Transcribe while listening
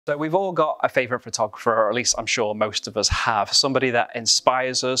So we've all got a favourite photographer, or at least I'm sure most of us have. Somebody that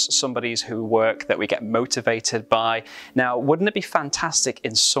inspires us, somebody whose work that we get motivated by. Now, wouldn't it be fantastic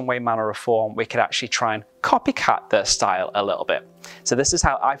in some way, manner or form, we could actually try and copycat their style a little bit? So this is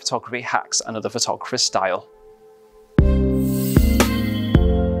how iPhotography hacks another photographer's style.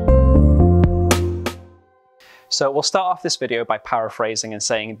 So we'll start off this video by paraphrasing and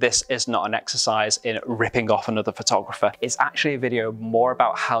saying this is not an exercise in ripping off another photographer. It's actually a video more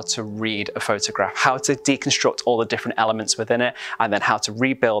about how to read a photograph, how to deconstruct all the different elements within it, and then how to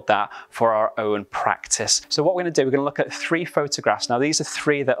rebuild that for our own practice. So what we're going to do, we're going to look at 3 photographs. Now these are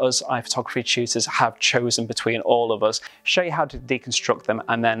 3 that us iPhotography tutors have chosen between all of us, show you how to deconstruct them,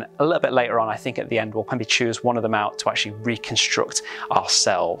 and then a little bit later on, I think at the end, we'll maybe choose one of them out to actually reconstruct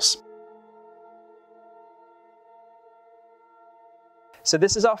ourselves. So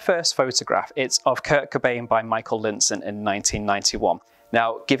this is our first photograph. It's of Kurt Cobain by Michael Lindzen in 1991.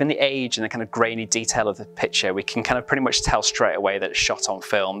 Now, given the age and the kind of grainy detail of the picture, we can kind of pretty much tell straight away that it's shot on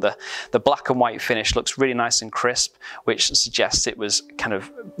film. The black and white finish looks really nice and crisp, which suggests it was kind of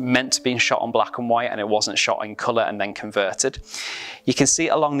meant to be shot on black and white and it wasn't shot in color and then converted. You can see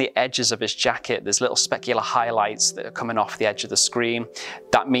along the edges of his jacket, there's little specular highlights that are coming off the edge of the screen.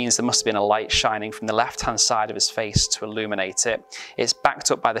 That means there must have been a light shining from the left-hand side of his face to illuminate it. It's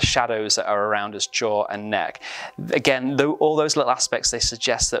backed up by the shadows that are around his jaw and neck. Again, though all those little aspects, they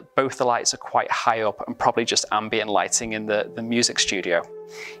suggest that both the lights are quite high up and probably just ambient lighting in the music studio.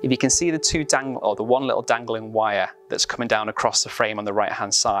 If you can see the one little dangling wire that's coming down across the frame on the right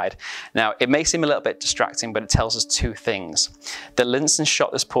hand side. Now it may seem a little bit distracting, but it tells us 2 things. That Lindzen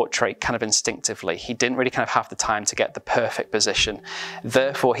shot this portrait kind of instinctively. He didn't really kind of have the time to get the perfect position.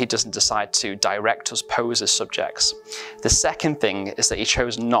 Therefore he doesn't decide to direct us pose as subjects. The second thing is that he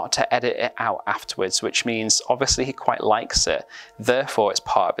chose not to edit it out afterwards, which means obviously he quite likes it. Therefore it's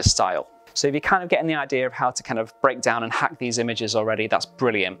part of his style. So if you're kind of getting the idea of how to kind of break down and hack these images already, that's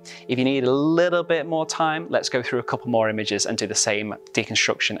brilliant. If you need a little bit more time, let's go through a couple more images and do the same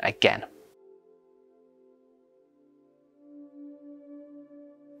deconstruction again.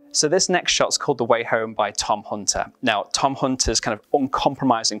 So this next shot's called The Way Home by Tom Hunter. Now, Tom Hunter's kind of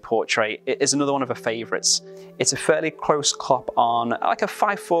uncompromising portrait is another one of her favorites. It's a fairly close crop on like a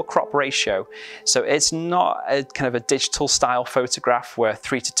 5:4 crop ratio. So it's not a kind of a digital style photograph where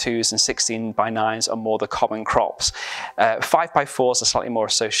 3:2s and 16:9s are more the common crops. 5:4s are slightly more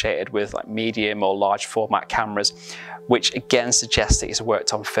associated with like medium or large format cameras, which again suggests that he's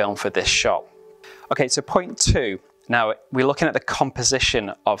worked on film for this shot. Okay, so point 2. Now, we're looking at the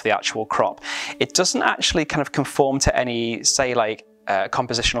composition of the actual crop. It doesn't actually kind of conform to any, say, like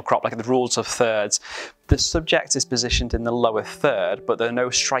compositional crop, like the rules of thirds. The subject is positioned in the lower third, but there are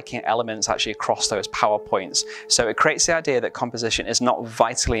no striking elements actually across those power points. So it creates the idea that composition is not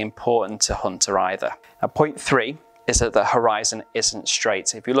vitally important to Hunter either. Now, point 3 is that the horizon isn't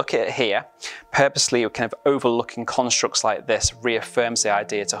straight. If you look at it here, purposely kind of overlooking constructs like this reaffirms the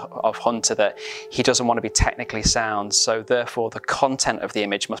idea of Hunter that he doesn't want to be technically sound, so therefore the content of the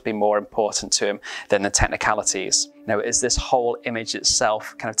image must be more important to him than the technicalities. Now, is this whole image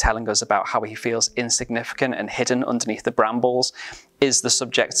itself kind of telling us about how he feels insignificant and hidden underneath the brambles? Is the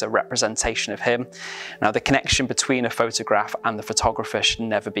subject a representation of him? Now, the connection between a photograph and the photographer should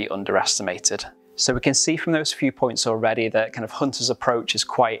never be underestimated. So we can see from those few points already that kind of Hunter's approach is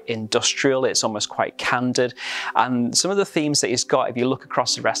quite industrial, it's almost quite candid. And some of the themes that he's got, if you look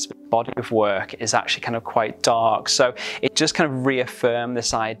across the rest of the body of work, is actually kind of quite dark. So it just kind of reaffirmed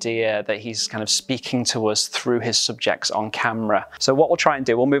this idea that he's kind of speaking to us through his subjects on camera. So what we'll try and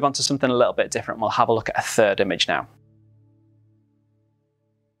do, we'll move on to something a little bit different. We'll have a look at a 3rd image now.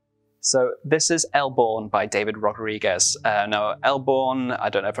 So this is Elborn by David Rodriguez. Now, Elborn, I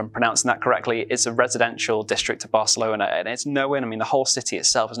don't know if I'm pronouncing that correctly, it's a residential district of Barcelona, and it's known, I mean, the whole city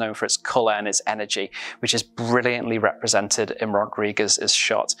itself is known for its color and its energy, which is brilliantly represented in Rodriguez's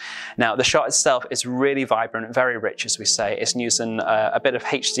shot. Now, the shot itself is really vibrant, very rich, as we say. It's using a bit of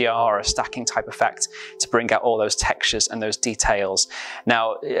HDR or a stacking type effect to bring out all those textures and those details.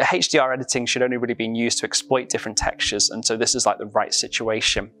 Now, HDR editing should only really be used to exploit different textures, and so this is like the right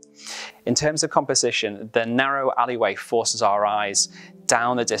situation. In terms of composition, the narrow alleyway forces our eyes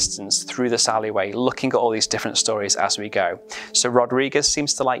down the distance through this alleyway, looking at all these different stories as we go. So Rodriguez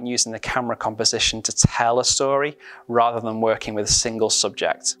seems to like using the camera composition to tell a story rather than working with a single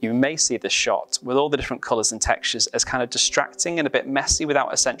subject. You may see this shot with all the different colors and textures as kind of distracting and a bit messy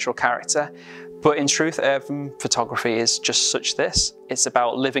without a central character. But in truth, urban photography is just such this. It's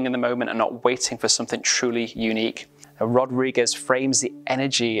about living in the moment and not waiting for something truly unique. Rodriguez frames the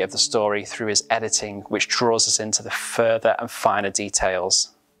energy of the story through his editing, which draws us into the further and finer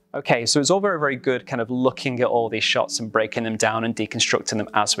details. Okay, so it's all very, very good kind of looking at all these shots and breaking them down and deconstructing them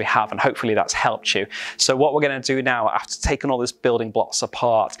as we have, and hopefully that's helped you. So what we're going to do now, after taking all these building blocks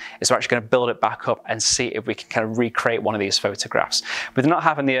apart, is we're actually going to build it back up and see if we can kind of recreate one of these photographs. With not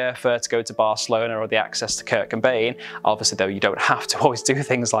having the airfare to go to Barcelona or the access to Kirk and Bain, obviously though you don't have to always do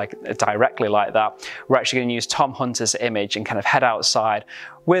things like directly like that, we're actually going to use Tom Hunter's image and kind of head outside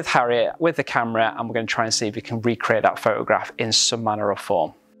with Harriet, with the camera, and we're going to try and see if we can recreate that photograph in some manner or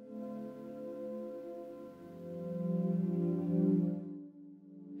form.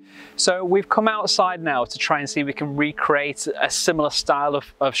 So we've come outside now to try and see if we can recreate a similar style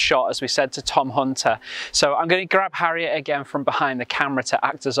of shot, as we said, to Tom Hunter. So I'm going to grab Harriet again from behind the camera to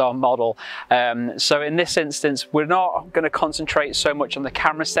act as our model. So in this instance, we're not going to concentrate so much on the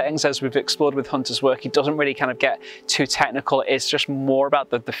camera settings as we've explored with Hunter's work. He doesn't really kind of get too technical. It's just more about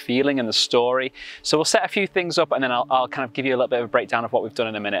the feeling and the story. So we'll set a few things up and then I'll kind of give you a little bit of a breakdown of what we've done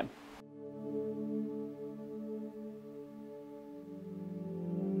in a minute.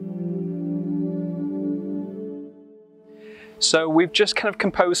 So we've just kind of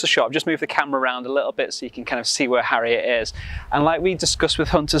composed the shot. I've just moved the camera around a little bit so you can kind of see where Harriet is. And like we discussed with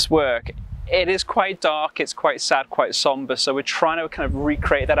Hunter's work, it is quite dark, it's quite sad, quite somber. So we're trying to kind of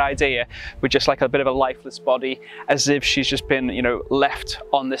recreate that idea with just like a bit of a lifeless body, as if she's just been, you know, left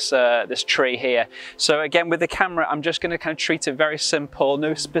on this this tree here. So again, with the camera, I'm just going to kind of treat it very simple,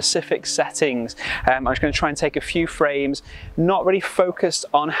 no specific settings. I'm just going to try and take a few frames, not really focused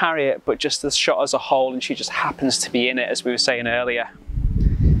on Harriet, but just the shot as a whole, and she just happens to be in it, as we were saying earlier.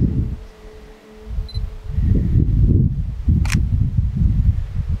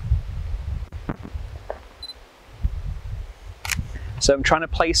 So I'm trying to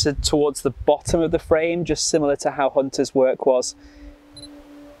place it towards the bottom of the frame, just similar to how Hunter's work was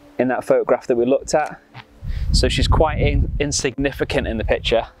in that photograph that we looked at. So she's quite insignificant in the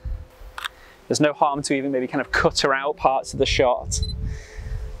picture. There's no harm to even maybe kind of cut her out parts of the shot.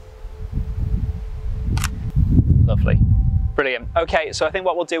 Lovely. Brilliant. Okay, so I think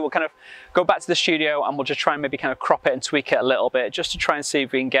what we'll do, we'll kind of go back to the studio and we'll just try and maybe kind of crop it and tweak it a little bit, just to try and see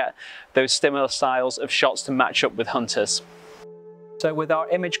if we can get those similar styles of shots to match up with Hunter's. So with our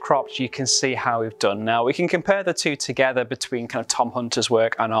image cropped, you can see how we've done. Now we can compare the two together between kind of Tom Hunter's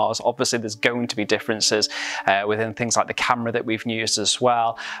work and ours. Obviously there's going to be differences within things like the camera that we've used as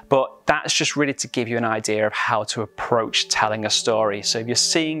well, but that's just really to give you an idea of how to approach telling a story. So if you're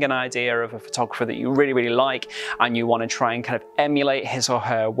seeing an idea of a photographer that you really, really like and you want to try and kind of emulate his or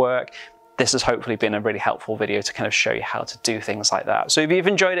her work, this has hopefully been a really helpful video to kind of show you how to do things like that. So if you've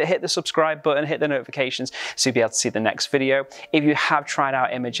enjoyed it, hit the subscribe button, hit the notifications so you'll be able to see the next video. If you have tried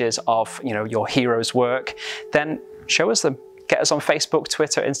out images of, you know, your hero's work, then show us them. Get us on Facebook,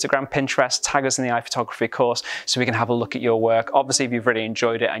 Twitter, Instagram, Pinterest, tag us in the iPhotography course so we can have a look at your work. Obviously, if you've really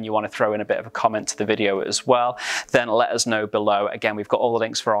enjoyed it and you want to throw in a bit of a comment to the video as well, then let us know below. Again, we've got all the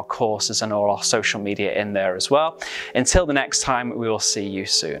links for our courses and all our social media in there as well. Until the next time, we will see you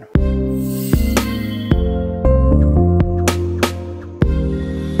soon.